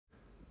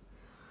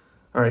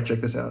All right,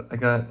 check this out. I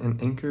got an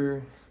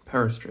Anker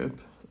power strip,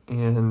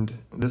 and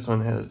this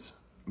one has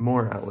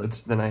more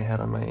outlets than I had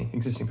on my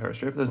existing power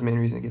strip. That was the main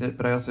reason to get it,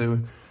 but I also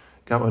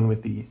got one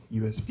with the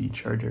USB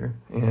charger,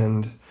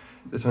 and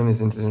this one is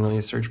incidentally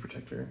a surge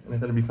protector, and I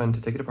thought it'd be fun to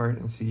take it apart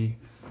and see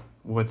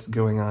what's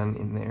going on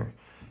in there.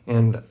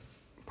 And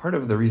part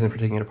of the reason for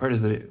taking it apart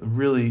is that it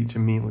really, to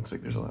me, looks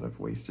like there's a lot of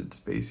wasted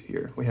space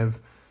here. We have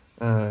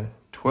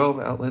 12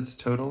 outlets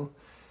total,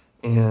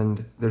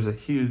 and there's a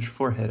huge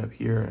forehead up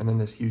here, and then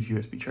this huge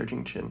USB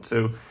charging chin.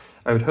 So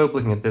I would hope,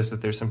 looking at this,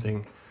 that there's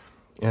something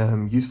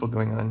useful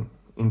going on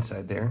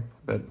inside there,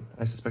 but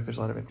I suspect there's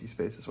a lot of empty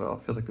space as well.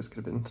 It feels like this could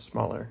have been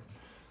smaller.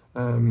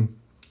 When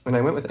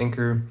I went with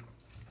Anker,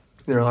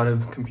 there are a lot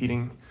of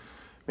competing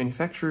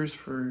manufacturers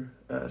for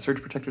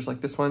surge protectors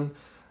like this one.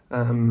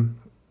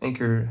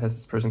 Anker has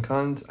its pros and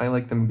cons. I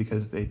like them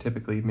because they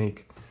typically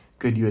make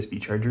good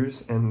USB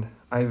chargers, and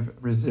I've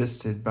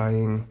resisted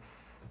buying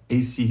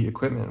AC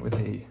equipment with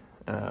a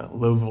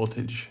low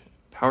voltage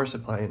power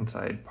supply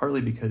inside,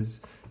 partly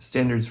because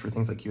standards for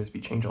things like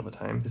USB change all the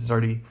time. This is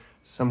already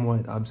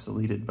somewhat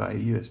obsoleted by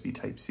USB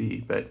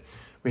Type-C, but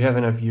we have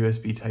enough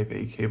USB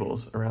Type-A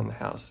cables around the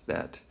house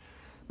that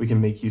we can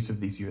make use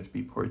of these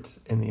USB ports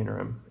in the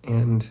interim.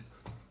 And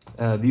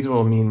these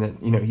will mean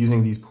that,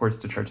 using these ports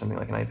to charge something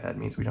like an iPad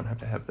means we don't have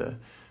to have the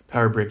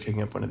power brick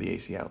taking up one of the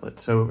AC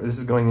outlets. So this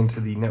is going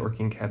into the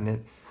networking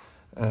cabinet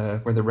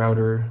where the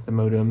router, the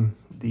modem,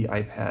 the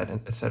iPad,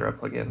 etc.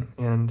 plug in.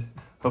 And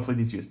hopefully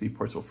these USB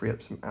ports will free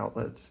up some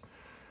outlets.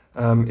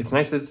 It's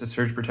nice that it's a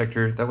surge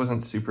protector. That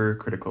wasn't super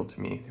critical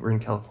to me. We're in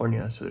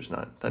California, so there's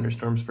not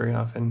thunderstorms very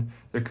often.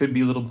 There could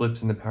be little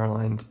blips in the power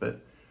lines, but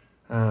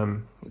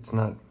it's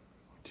not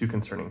too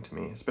concerning to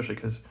me, especially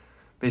because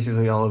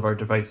basically all of our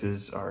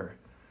devices are,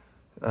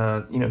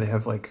 they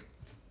have like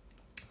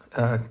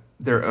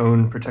their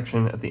own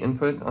protection at the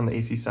input on the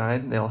AC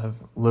side. They all have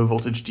low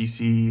voltage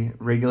DC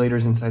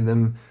regulators inside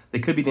them. They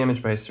could be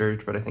damaged by a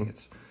surge, but I think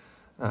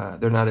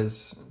they're not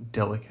as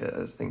delicate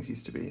as things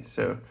used to be.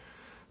 So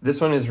this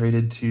one is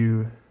rated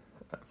to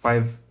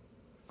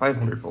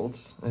 500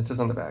 volts, and it says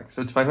on the back.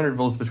 So it's 500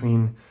 volts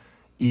between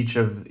each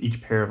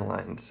pair of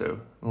lines. So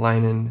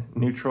line and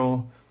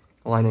neutral,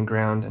 line and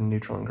ground, and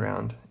neutral and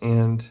ground.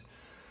 And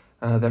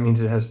that means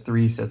it has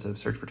 3 sets of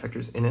surge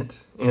protectors in it.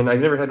 And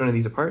I've never had one of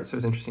these apart, so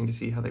it's interesting to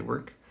see how they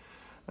work.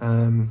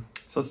 So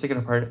let's take it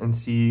apart and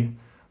see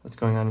what's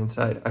going on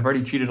inside. I've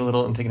already cheated a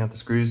little and taken out the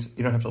screws.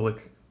 You don't have to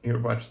look or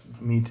watch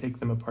me take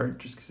them apart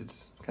just because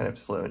it's kind of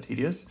slow and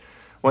tedious.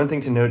 One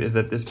thing to note is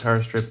that this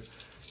power strip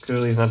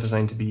clearly is not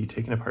designed to be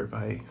taken apart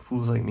by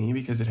fools like me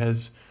because it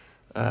has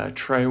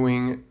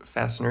tri-wing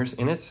fasteners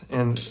in it,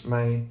 and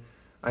my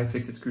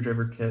iFixit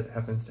screwdriver kit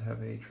happens to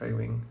have a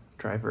tri-wing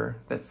driver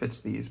that fits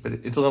these, but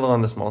it's a little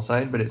on the small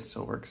side, but it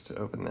still works to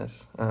open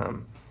this.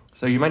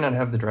 So you might not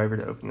have the driver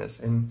to open this,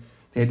 and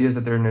the idea is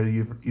that there are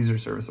no user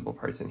serviceable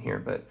parts in here,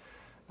 but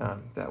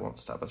that won't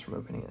stop us from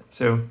opening it.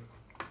 So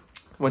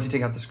once you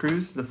take out the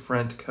screws, the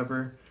front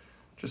cover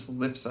just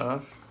lifts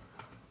off,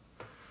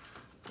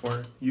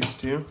 or used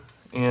to,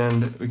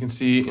 and we can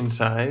see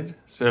inside.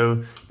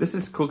 So this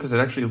is cool because it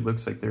actually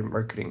looks like they're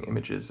marketing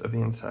images of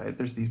the inside.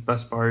 There's these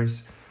bus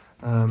bars,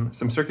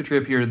 some circuitry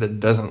up here that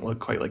doesn't look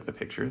quite like the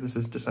picture. This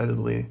is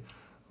decidedly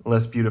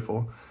less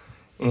beautiful.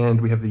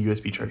 And we have the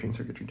USB charging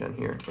circuitry down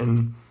here.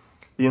 And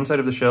the inside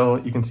of the shell,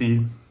 you can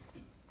see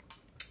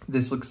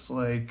this looks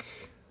like,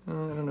 I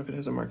don't know if it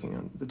has a marking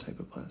on the type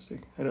of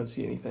plastic. I don't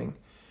see anything.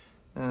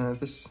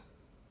 This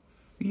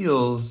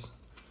feels,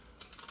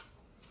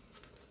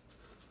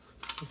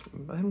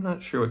 I'm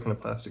not sure what kind of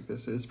plastic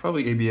this is.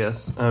 Probably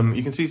ABS.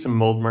 You can see some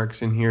mold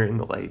marks in here in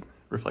the light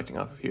reflecting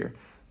off of here.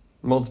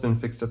 Mold's been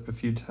fixed up a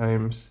few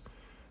times.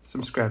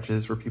 Some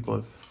scratches where people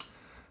have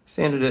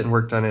sanded it and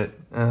worked on it.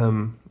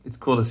 It's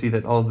cool to see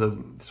that all the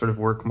sort of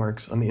work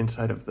marks on the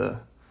inside of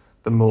the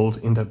mold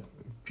end up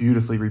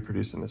beautifully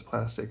reproduced in this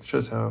plastic. It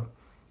shows how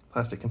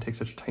plastic can take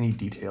such tiny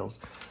details.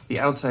 The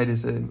outside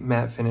is a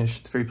matte finish.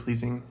 It's very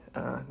pleasing,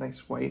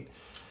 nice white.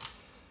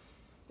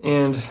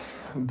 And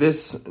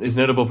this is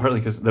notable partly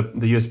because the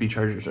USB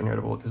chargers are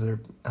notable because they're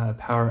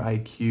power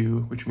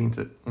IQ, which means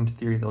that in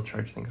theory they'll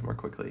charge things more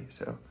quickly.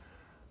 So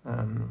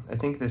I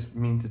think this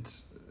means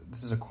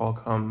this is a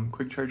Qualcomm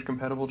quick charge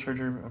compatible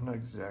charger. I'm not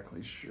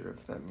exactly sure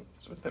if that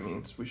means what that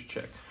means. We should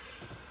check.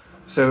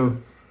 So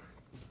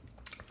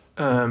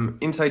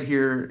inside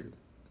here,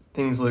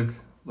 things look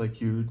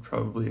like you'd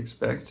probably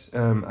expect.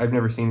 I've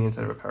never seen the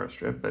inside of a power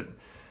strip, but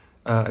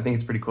I think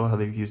it's pretty cool how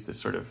they've used this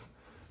sort of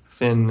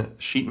thin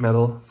sheet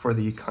metal for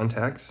the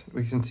contacts.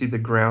 We can see the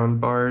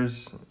ground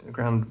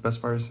bus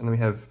bars, and then we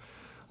have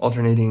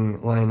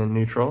alternating line and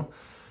neutral.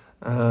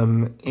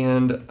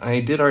 And I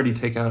did already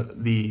take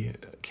out the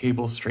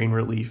cable strain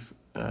relief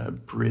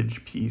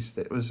bridge piece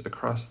that was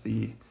across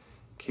the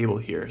cable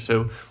here.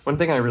 So one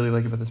thing I really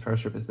like about this power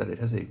strip is that it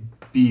has a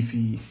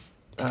beefy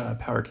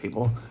power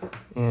cable,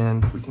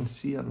 and we can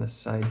see on the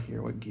side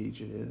here what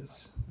gauge it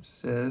is. It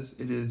says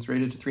it is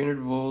rated to 300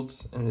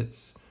 volts and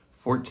it's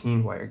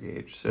 14 wire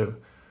gauge. So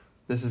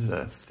this is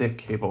a thick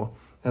cable.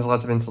 has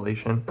lots of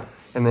insulation,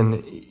 and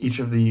then each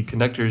of the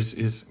conductors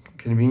is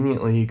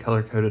conveniently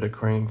color-coded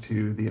according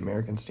to the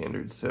American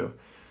standards. So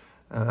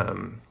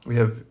we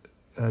have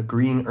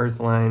green earth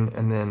line,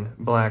 and then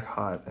black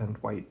hot and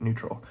white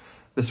neutral.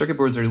 The circuit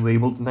boards are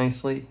labeled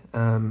nicely.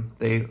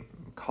 They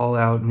call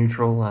out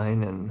neutral,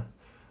 line,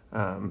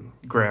 and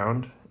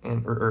ground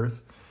or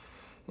earth,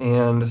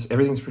 and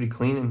everything's pretty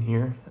clean in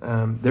here.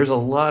 There's a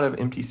lot of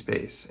empty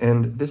space,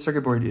 and this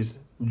circuit board is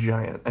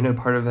giant. I know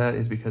part of that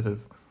is because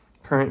of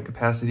current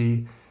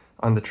capacity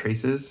on the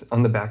traces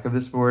on the back of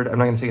this board. I'm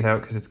not going to take it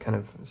out because it's kind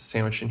of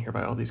sandwiched in here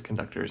by all these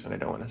conductors, and I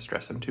don't want to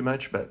stress them too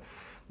much, but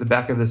the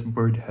back of this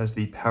board has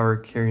the power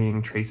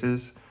carrying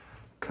traces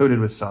coated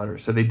with solder,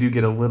 so they do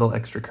get a little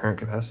extra current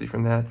capacity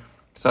from that.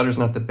 Solder's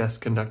not the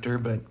best conductor,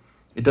 but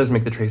it does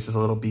make the traces a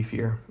little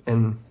beefier,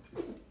 and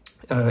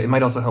it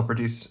might also help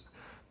reduce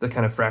the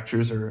kind of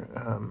fractures or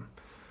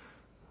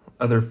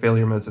other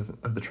failure modes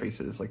of the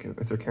traces. Like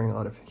if they're carrying a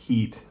lot of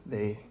heat,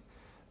 they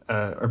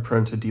are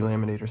prone to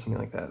delaminate or something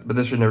like that. But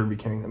this should never be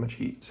carrying that much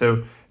heat.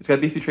 So it's got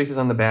beefy traces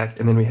on the back,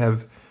 and then we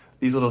have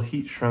these little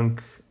heat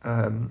shrunk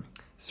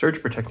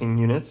surge protecting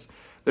units.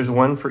 There's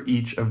one for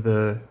each of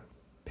the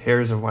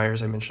pairs of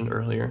wires I mentioned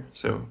earlier.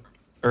 So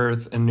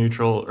earth and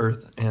neutral,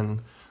 earth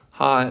and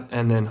hot,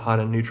 and then hot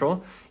and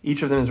neutral.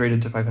 Each of them is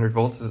rated to 500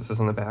 volts, as it says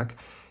on the back.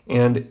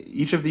 And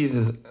each of these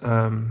is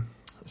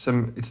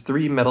it's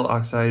 3 metal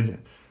oxide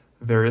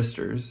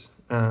varistors.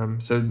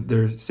 So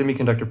they're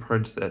semiconductor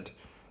parts that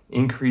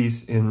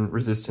increase in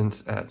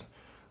resistance at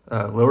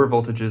lower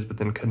voltages, but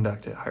then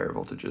conduct at higher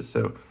voltages.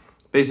 So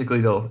basically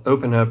they'll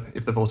open up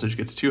if the voltage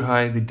gets too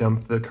high, they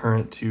dump the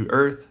current to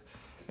earth,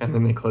 and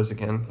then they close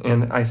again.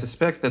 And I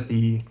suspect that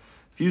the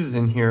fuses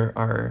in here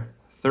are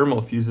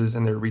thermal fuses,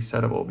 and they're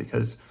resettable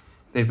because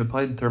they've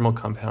applied thermal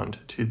compound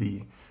to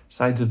the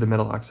sides of the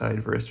metal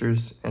oxide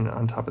varistors and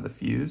on top of the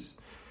fuse.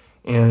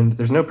 And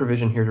there's no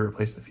provision here to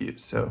replace the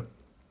fuse. So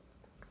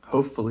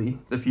hopefully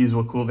the fuse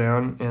will cool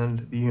down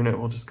and the unit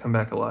will just come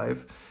back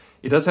alive.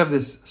 It does have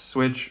this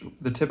switch,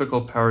 the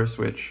typical power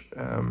switch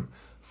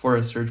for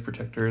a surge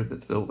protector.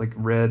 That's the like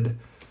red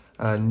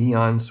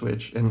neon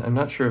switch. And I'm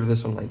not sure if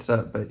this one lights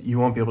up, but you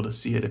won't be able to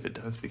see it if it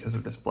does because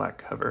of this black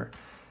cover.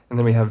 And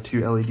then we have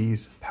 2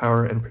 LEDs,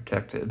 power and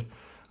protected.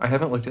 I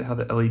haven't looked at how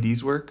the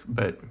LEDs work,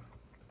 but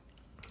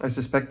I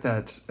suspect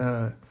that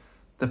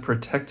the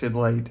protected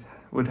light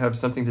would have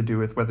something to do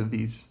with whether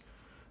these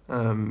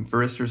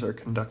varistors are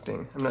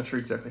conducting. I'm not sure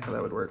exactly how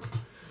that would work.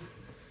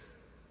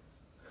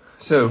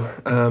 So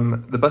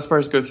the bus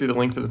bars go through the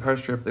length of the power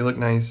strip. They look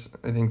nice.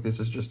 I think this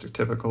is just a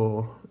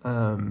typical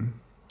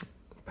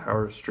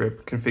power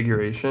strip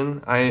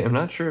configuration. I am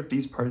not sure if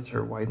these parts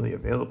are widely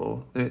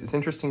available. It's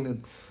interesting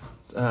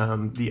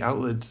that the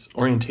outlets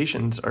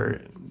orientations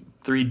are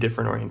 3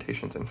 different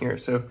orientations in here.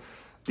 So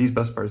these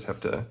bus bars have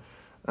to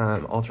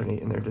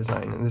alternate in their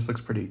design, and this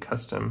looks pretty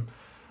custom.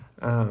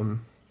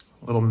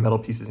 Little metal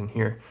pieces in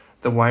here.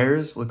 The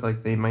wires look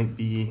like they might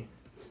be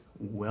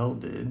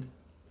welded.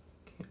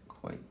 Can't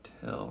quite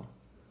tell.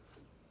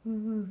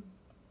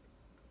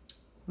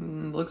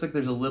 Looks like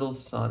there's a little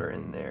solder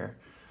in there.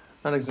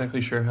 Not exactly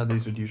sure how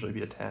these would usually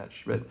be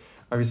attached, but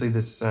obviously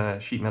this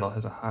sheet metal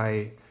has a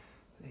high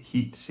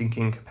heat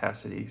sinking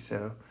capacity,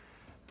 so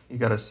you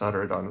gotta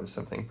solder it on with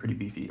something pretty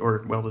beefy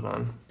or weld it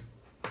on.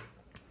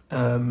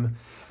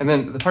 And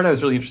then the part I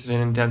was really interested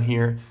in down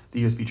here,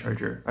 the USB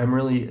charger. I'm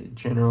really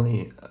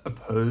generally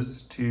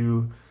opposed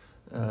to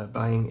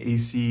buying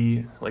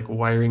AC like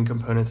wiring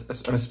components.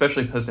 I'm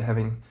especially opposed to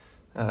having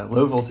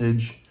low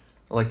voltage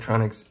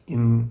electronics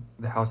in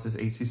the house's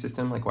AC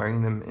system, like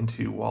wiring them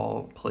into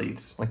wall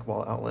plates, like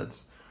wall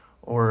outlets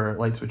or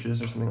light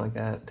switches or something like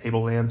that,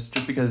 table lamps,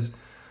 just because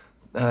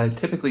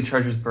typically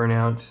chargers burn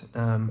out,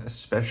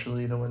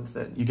 especially the ones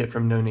that you get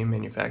from no-name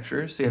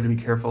manufacturers. So you have to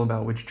be careful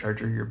about which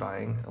charger you're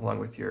buying along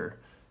with your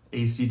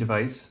AC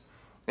device.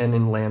 And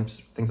in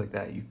lamps, things like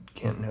that, you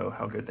can't know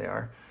how good they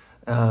are.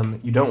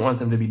 You don't want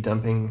them to be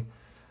dumping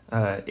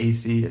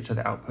AC to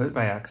the output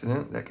by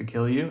accident. That could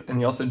kill you.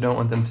 And you also don't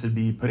want them to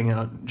be putting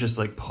out just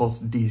like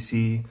pulsed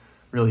DC,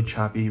 really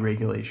choppy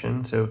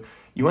regulation. So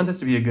you want this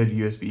to be a good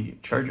USB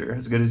charger,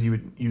 as good as you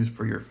would use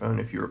for your phone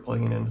if you were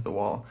plugging it into the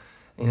wall.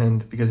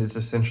 And because it's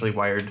essentially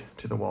wired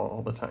to the wall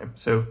all the time.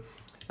 So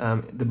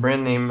the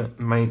brand name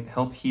might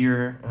help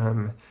here.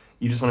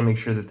 You just want to make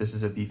sure that this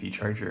is a beefy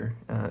charger,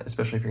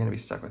 especially if you're going to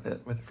be stuck with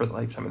it for the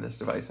lifetime of this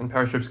device. And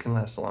power strips can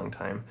last a long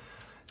time.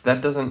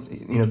 That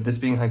doesn't, this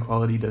being high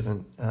quality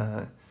doesn't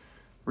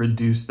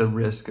reduce the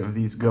risk of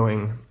these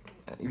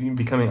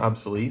becoming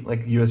obsolete.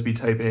 Like USB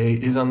Type A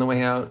is on the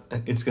way out.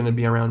 It's going to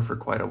be around for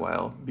quite a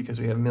while because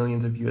we have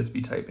millions of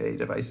USB Type A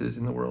devices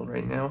in the world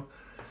right now.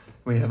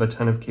 We have a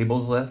ton of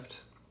cables left,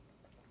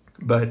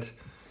 but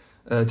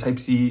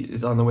Type-C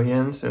is on the way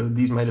in, so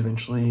these might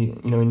eventually,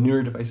 in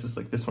newer devices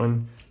like this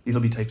one, these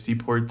will be Type-C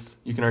ports.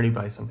 You can already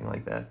buy something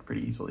like that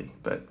pretty easily,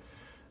 but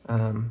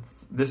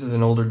this is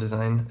an older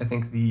design. I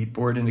think the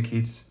board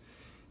indicates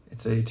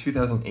it's a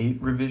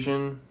 2008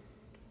 revision,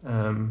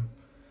 and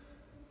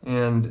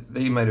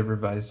they might have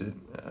revised it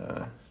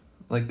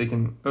like they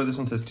can, oh, this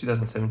one says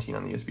 2017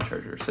 on the USB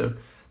charger. So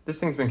this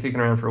thing's been kicking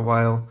around for a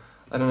while.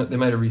 I don't know, they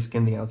might have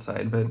reskinned the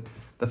outside, but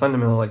the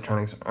fundamental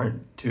electronics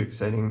aren't too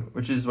exciting,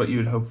 which is what you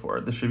would hope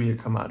for. This should be a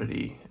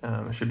commodity.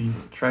 It should be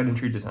tried and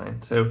true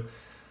design. So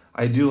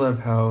I do love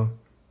how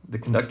the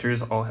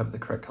conductors all have the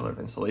correct color of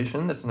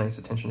insulation. That's a nice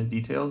attention to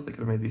detail. They could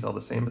have made these all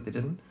the same, but they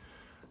didn't.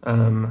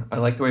 I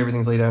like the way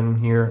everyththing's laid out in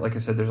here. Like I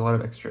said, there's a lot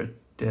of extra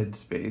dead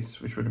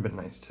space, which would have been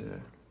nice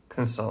to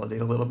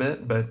consolidate a little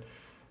bit, but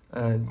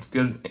it's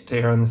good to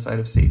err on the side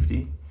of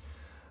safety.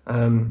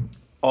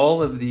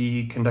 All of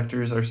the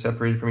conductors are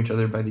separated from each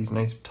other by these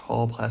nice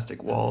tall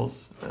plastic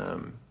walls.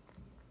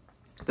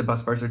 The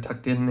bus bars are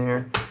tucked in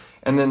there.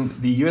 And then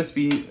the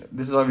USB,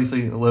 this is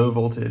obviously low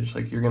voltage,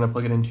 like you're gonna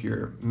plug it into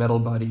your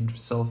metal-bodied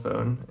cell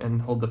phone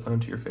and hold the phone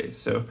to your face.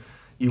 So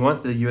you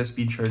want the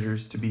USB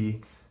chargers to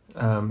be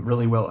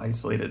really well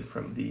isolated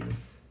from the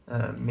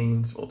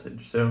mains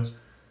voltage. So let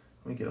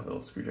me get a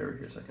little screwdriver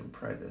here so I can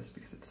pry this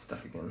because it's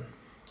stuck again.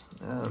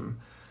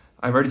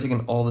 I've already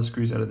taken all the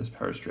screws out of this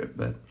power strip,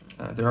 but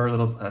there are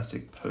little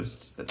plastic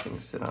posts that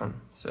things sit on.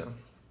 So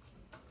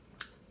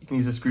you can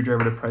use a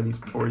screwdriver to pry these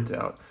boards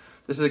out.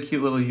 This is a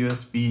cute little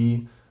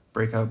USB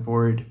breakout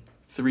board,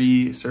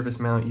 3 surface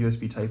mount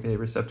USB Type A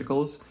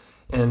receptacles,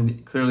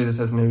 and clearly this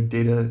has no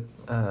data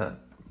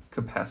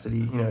capacity.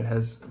 You know, it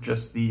has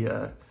just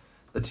the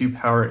 2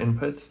 power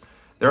inputs.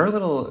 There are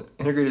little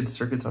integrated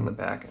circuits on the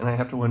back, and I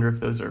have to wonder if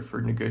those are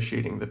for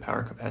negotiating the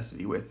power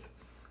capacity with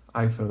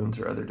iPhones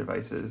or other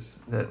devices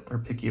that are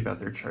picky about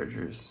their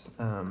chargers.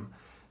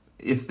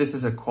 If this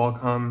is a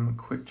Qualcomm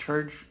quick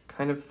charge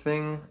kind of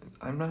thing,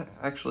 I'm not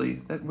actually,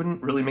 that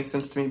wouldn't really make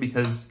sense to me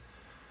because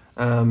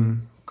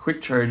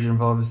quick charge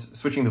involves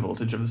switching the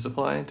voltage of the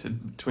supply to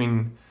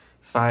between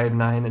 5,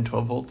 9, and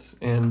 12 volts,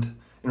 and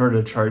in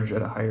order to charge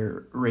at a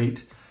higher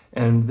rate.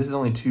 And this is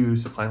only 2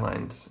 supply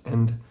lines,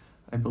 and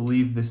I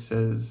believe this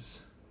says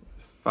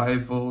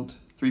 5 volt,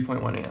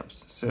 3.1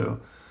 amps. So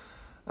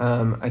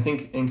I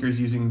think Anker's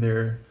using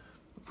their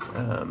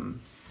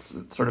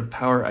sort of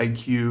Power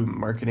IQ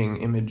marketing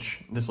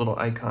image, this little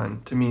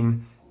icon, to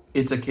mean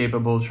it's a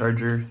capable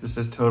charger. This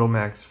says total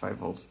max 5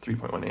 volts,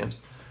 3.1 amps.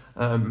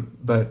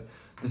 But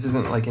this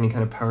isn't like any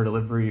kind of power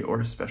delivery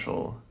or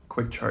special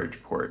quick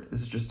charge port.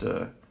 This is just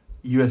a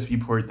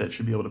USB port that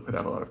should be able to put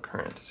out a lot of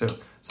current. So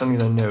something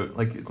to note,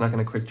 like it's not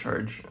going to quick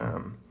charge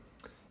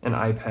an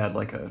iPad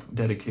like a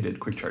dedicated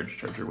quick charge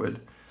charger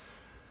would.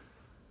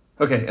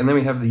 Okay, and then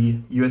we have the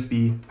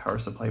USB power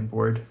supply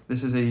board.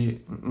 This is a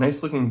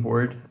nice looking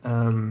board.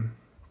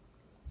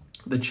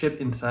 The chip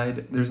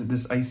inside, there's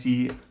this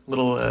icy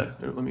little,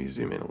 let me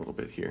zoom in a little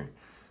bit here.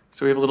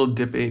 So we have a little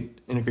DIP 8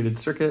 integrated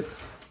circuit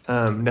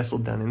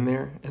nestled down in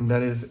there, and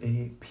that is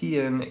a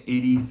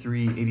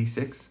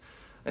PN8386.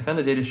 I found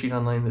a data sheet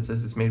online that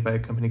says it's made by a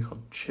company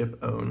called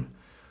ChipOwn,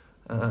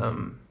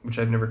 which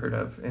I've never heard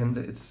of. And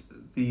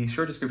the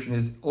short description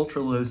is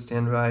ultra low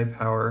standby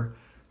power,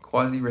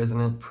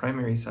 quasi-resonant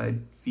primary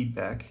side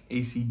feedback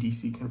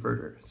AC-DC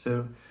converter.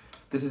 So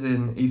this is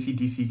an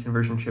AC-DC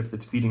conversion chip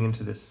that's feeding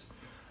into this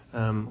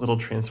little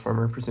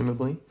transformer,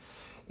 presumably.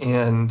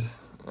 And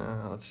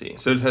let's see,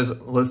 so it has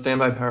low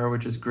standby power,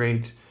 which is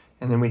great.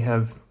 And then we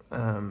have,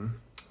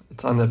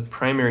 it's on the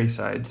primary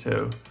side.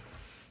 So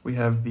we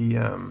have the,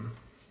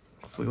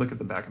 if we look at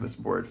the back of this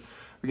board,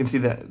 we can see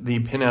that the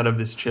pinout of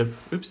this chip,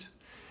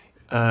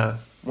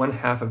 one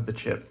half of the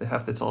chip, the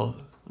half that's all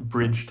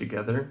bridged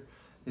together,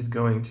 is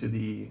going to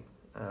the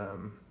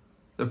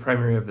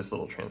primary of this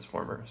little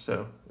transformer.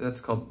 So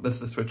that's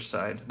the switch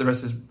side. The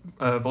rest is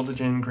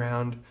voltage in,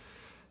 ground,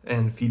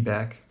 and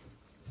feedback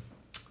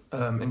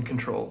and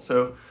control.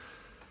 So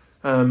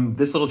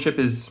this little chip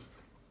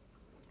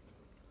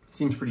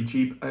seems pretty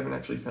cheap. I haven't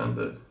actually found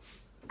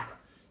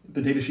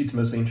the data sheet's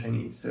mostly in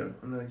Chinese, so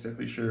I'm not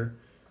exactly sure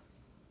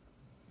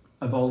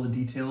of all the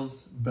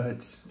details, but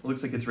it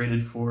looks like it's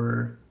rated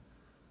for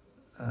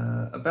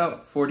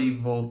about 40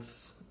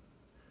 volts.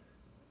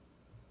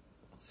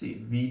 Let's see,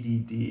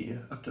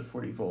 VDD, up to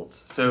 40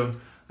 volts. So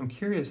I'm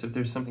curious if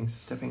there's something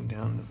stepping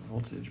down the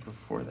voltage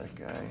before that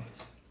guy.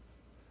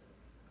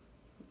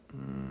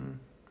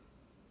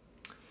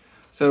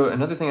 So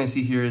another thing I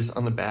see here is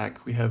on the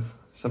back, we have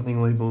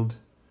something labeled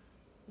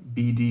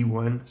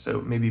BD1,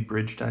 so maybe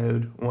bridge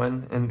diode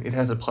 1, and it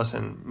has a plus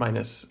and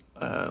minus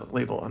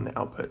label on the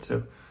output.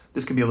 So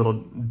this could be a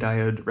little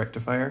diode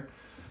rectifier,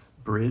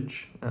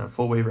 bridge,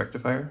 full wave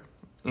rectifier,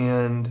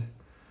 and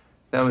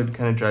that would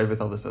kind of jive with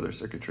all this other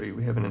circuitry.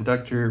 We have an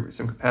inductor,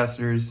 some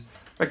capacitors,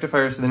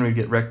 rectifiers, so then we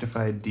get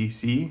rectified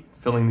DC,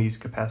 filling these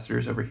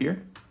capacitors over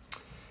here.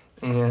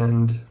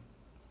 And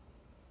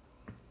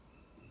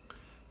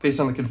based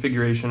on the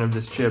configuration of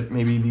this chip,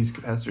 maybe these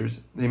capacitors,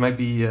 they might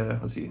be,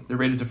 let's see, they're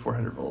rated to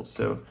 400 volts.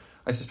 So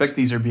I suspect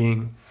these are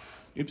being,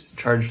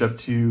 charged up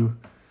to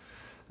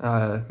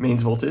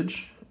mains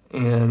voltage,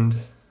 and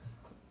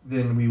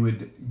then we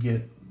would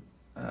get,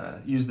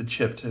 use the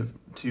chip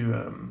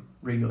to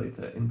regulate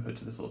the input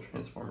to this little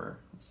transformer.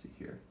 Let's see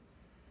here.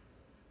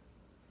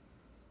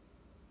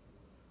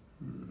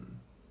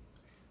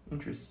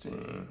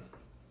 Interesting.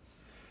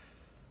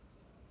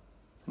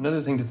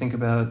 another thing to think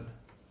about,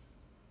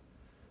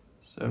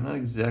 so I'm not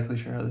exactly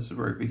sure how this would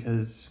work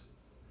because,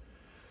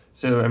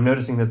 so I'm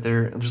noticing that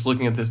just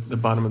looking at the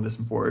bottom of this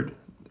board,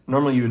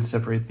 normally you would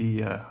separate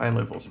the high and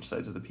low voltage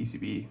sides of the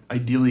PCB,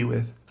 ideally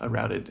with a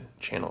routed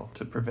channel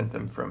to prevent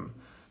them from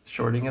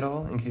shorting at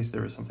all in case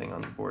there was something on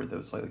the board that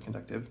was slightly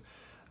conductive.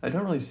 I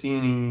don't really see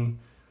any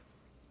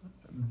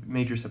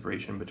major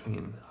separation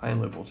between high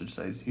and low voltage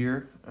sides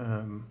here,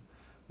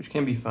 which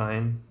can be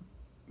fine,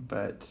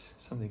 but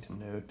something to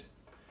note.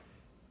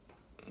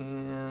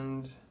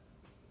 And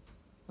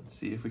let's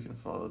see if we can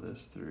follow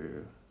this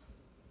through.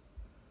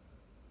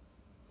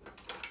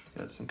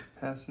 Got some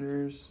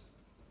capacitors.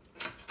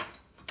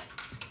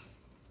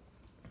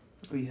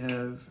 We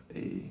have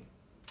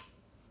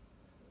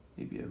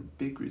maybe a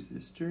big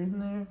resistor in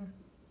there.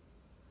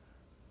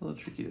 It's a little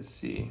tricky to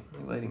see.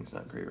 My lighting's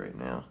not great right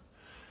now.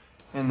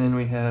 And then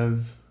we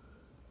have,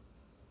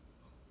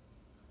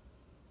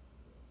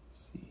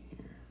 let's see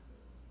here,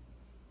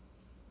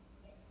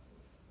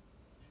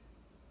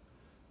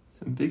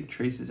 some big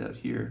traces out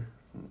here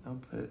from the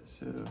output.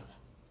 So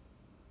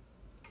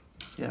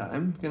yeah,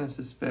 I'm gonna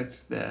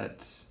suspect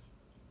that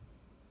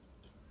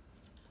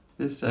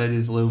this side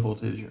is low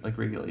voltage, like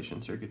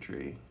regulation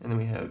circuitry, and then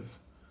we have,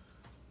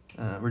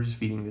 we're just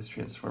feeding this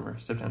transformer,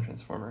 step-down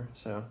transformer.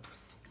 So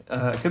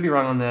I could be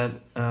wrong on that.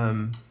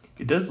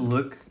 It does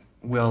look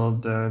well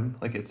done,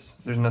 like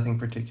there's nothing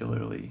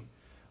particularly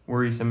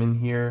worrisome in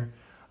here.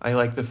 I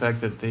like the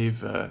fact that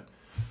they've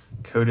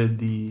covered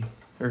the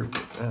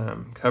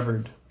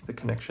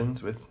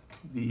connections with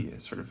the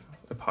sort of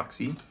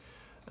epoxy.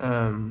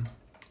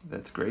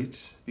 That's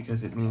great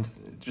because it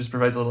just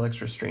provides a little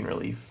extra strain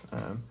relief.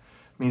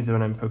 Means that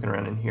when I'm poking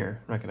around in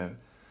here, I'm not going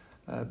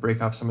to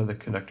break off some of the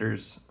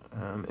conductors.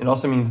 It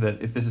also means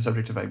that if this is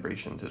subject to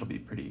vibrations, it'll be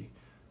pretty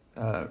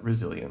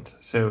resilient.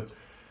 So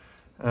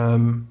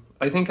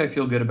I think I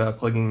feel good about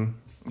plugging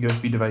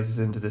USB devices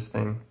into this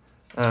thing.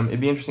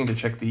 It'd be interesting to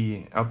check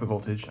the output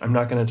voltage. I'm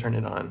not going to turn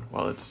it on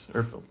while it's,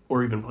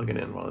 or even plug it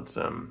in while it's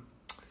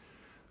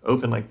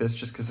open like this,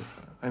 just because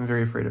I'm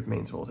very afraid of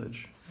mains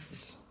voltage.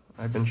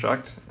 I've been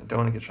shocked. I don't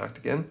want to get shocked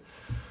again.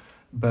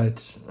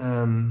 But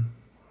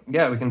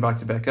yeah, we can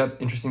box it back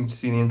up. Interesting to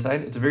see the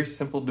inside. It's a very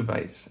simple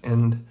device,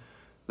 and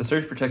the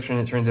surge protection,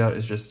 it turns out,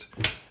 is just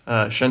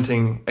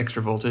shunting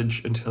extra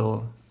voltage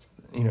until,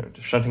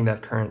 shunting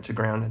that current to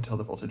ground until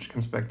the voltage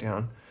comes back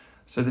down.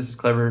 So this is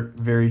clever,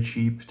 very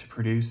cheap to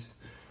produce.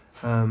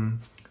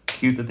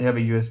 Cute that they have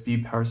a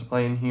USB power supply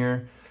in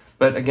here.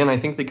 But again, I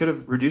think they could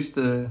have reduced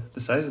the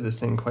size of this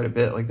thing quite a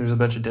bit. Like, there's a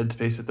bunch of dead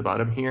space at the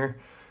bottom here.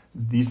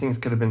 These things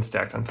could have been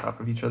stacked on top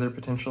of each other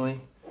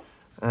potentially.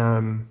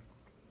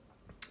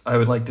 I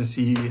would like to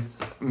see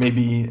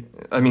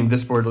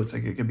this board looks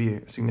like it could be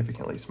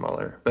significantly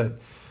smaller,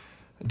 but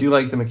I do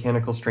like the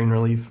mechanical strain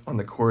relief on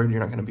the cord. You're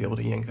not going to be able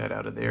to yank that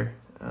out of there.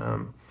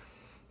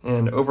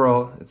 And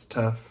overall, it's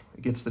tough.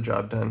 It gets the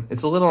job done.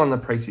 It's a little on the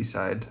pricey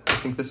side. I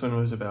think this one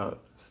was about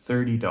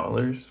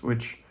 $30,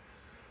 which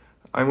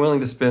I'm willing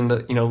to spend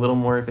a little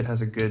more if it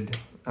has a good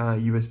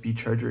USB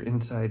charger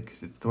inside,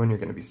 because it's the one you're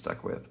going to be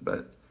stuck with.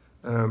 But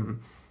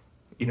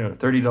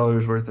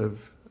 $30 worth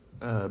of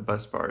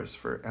bus bars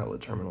for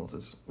outlet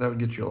terminals that would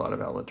get you a lot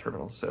of outlet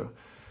terminals. So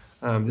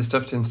this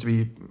stuff tends to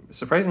be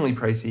surprisingly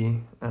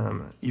pricey.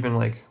 Even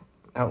like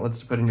outlets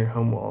to put in your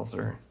home walls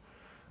are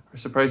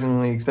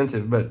surprisingly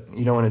expensive, but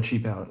you don't want to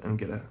cheap out and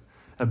get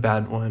a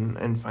bad one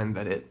and find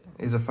that it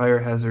is a fire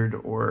hazard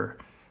or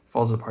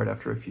falls apart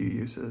after a few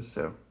uses.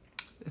 So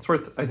it's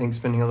worth, I think,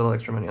 spending a little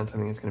extra money on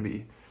something that's going to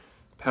be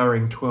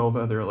powering 12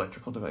 other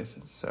electrical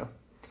devices. So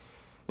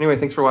anyway,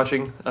 thanks for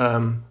watching.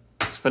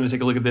 It's fun to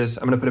take a look at this.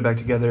 I'm going to put it back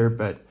together,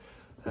 but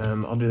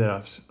I'll do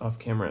that off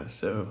camera.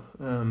 So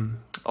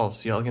I'll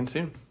see y'all again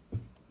soon.